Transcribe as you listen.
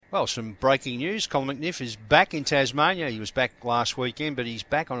Well, some breaking news. Colin McNiff is back in Tasmania. He was back last weekend, but he's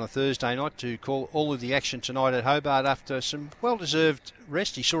back on a Thursday night to call all of the action tonight at Hobart after some well-deserved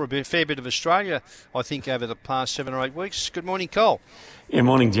rest. He saw a fair bit of Australia, I think, over the past 7 or 8 weeks. Good morning, Cole. Yeah,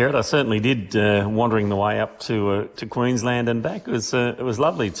 morning, Jared. I certainly did, wandering the way up to Queensland and back. It was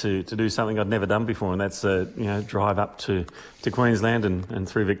lovely to do something I'd never done before, and that's drive up to Queensland and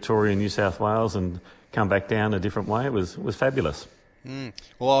through Victoria and New South Wales and come back down a different way. It was fabulous.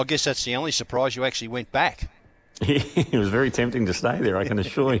 Well, I guess that's the only surprise. You actually went back. It was very tempting to stay there, I can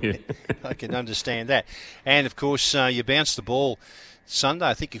assure you. I can understand that. And, of course, you bounced the ball Sunday.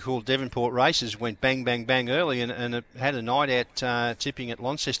 I think you called Devonport Races, went bang, bang, bang early and it had a night out tipping at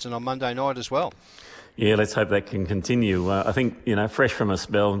Launceston on Monday night as well. Yeah, let's hope that can continue. I think, fresh from a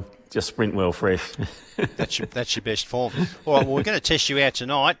spell, just sprint well fresh. That's your best form. All right, well, we're going to test you out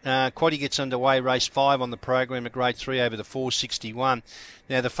tonight. Quaddie gets underway, race 5 on the program at grade 3 over the 461.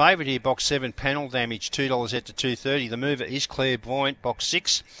 Now, the favourite here, box 7, Panel Damage, $2 out to $2.30. The mover is Clairvoyant, box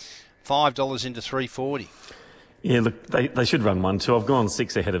 6, $5 into $3.40. Yeah, look, they should run 1-2. I've gone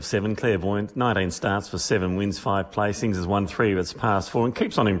 6 ahead of 7, Clairvoyant. 19 starts for 7 wins, 5 placings. Has won 3 of its past 4 and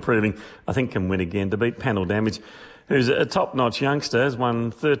keeps on improving. I think can win again to beat Panel Damage, who's a top-notch youngster, has won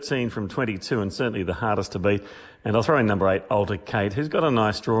 13 from 22 and certainly the hardest to beat. And I'll throw in number 8, Alter Kate, who's got a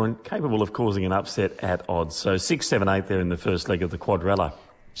nice draw and capable of causing an upset at odds. So 6, 7, 8 there in the first leg of the quadrella.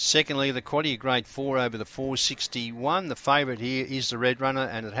 Secondly, the Quaddie, grade 4 over the 461. The favourite here is the Red Runner,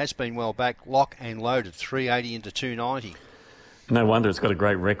 and it has been well back, lock and loaded, 380 into 290. No wonder it's got a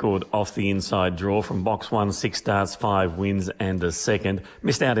great record off the inside draw from box 1, 6 starts, 5 wins and a second.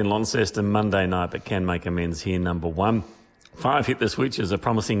 Missed out in Launceston Monday night, but can make amends here, number 1. 5 hit the switch as a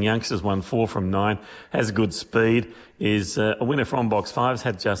promising youngster's won 4 from 9, has good speed, is a winner from box 5's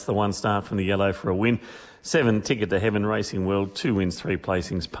had just the 1 start from the yellow for a win. 7, Ticket to Heaven Racing World, 2 wins, 3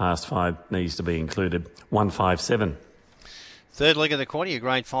 placings, past 5 needs to be included, 157. Third leg of the Quaddie,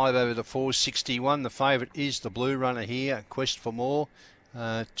 grade 5 over the 461. The favourite is the Blue Runner here, Quest for More,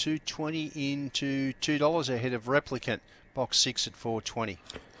 220 into $2 ahead of Replicant, box 6 at 420.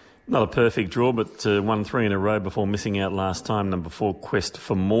 Not a perfect draw, but won 3 in a row before missing out last time. Number 4, Quest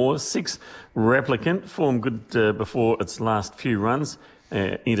for More. 6, Replicant, formed good before its last few runs.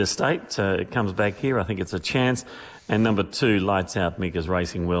 Interstate, it comes back here. I think it's a chance. And number 2, Lights Out, Mika's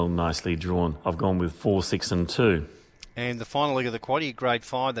racing well, nicely drawn. I've gone with 4, 6 and 2. And the final leg of the Quaddie, grade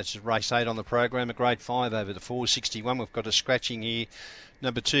 5, that's race 8 on the program, a grade 5 over the 461. We've got a scratching here.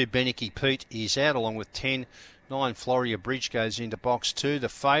 Number 2, Beneke Pete is out, along with 10. 9, Floria Bridge goes into box 2. The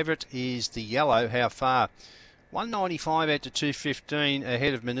favourite is the yellow. How far? 195 out to 215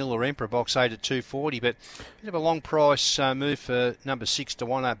 ahead of Manila Emperor, box 8 at 240. But a bit of a long price move for number 6 to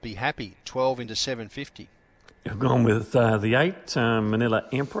one up. Be Happy, 12 into 750. I've gone with the 8, Manila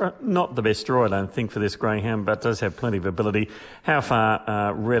Emperor. Not the best draw, I don't think, for this greyhound, but does have plenty of ability. How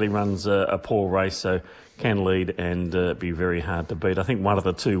far rarely runs a poor race, so can lead and be very hard to beat. I think one of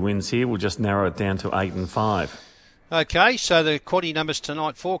the 2 wins here will just narrow it down to 8 and 5. Okay, so the Quaddie numbers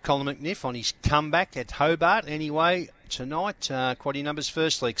tonight for Colin McNiff on his comeback at Hobart. Anyway, tonight, Quaddie numbers: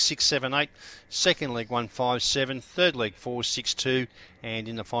 first leg 6, 7, 8, second leg 1, 5, 7, third leg 4, 6, 2, and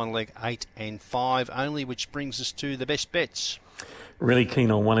in the final leg 8 and 5 only, which brings us to the best bets. Really keen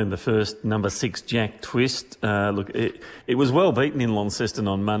on one in the first, number 6, Jack Twist. Look, it was well beaten in Launceston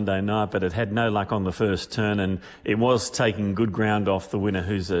on Monday night, but it had no luck on the first turn, and it was taking good ground off the winner,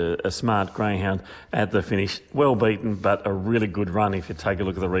 who's a smart greyhound at the finish. Well beaten, but a really good run. If you take a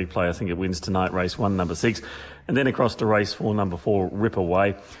look at the replay, I think it wins tonight, race 1, number 6. And then across to race 4, number 4, Rip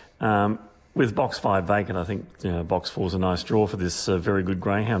Away. With box 5 vacant, I think box 4's a nice draw for this very good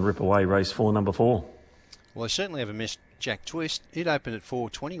greyhound. Rip Away, race 4, number 4. Well, I certainly haven't missed Jack Twist. It opened at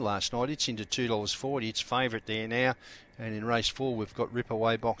 $4.20 last night. It's into $2.40. It's favourite there now. And in race 4, we've got Rip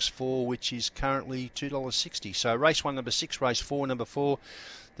Away box 4, which is currently $2.60. So race 1, number 6, race 4, number 4.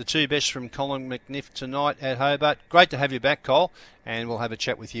 The 2 best from Colin McNiff tonight at Hobart. Great to have you back, Cole. And we'll have a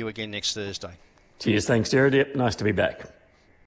chat with you again next Thursday. Cheers. Thanks, Jared. Yep, nice to be back.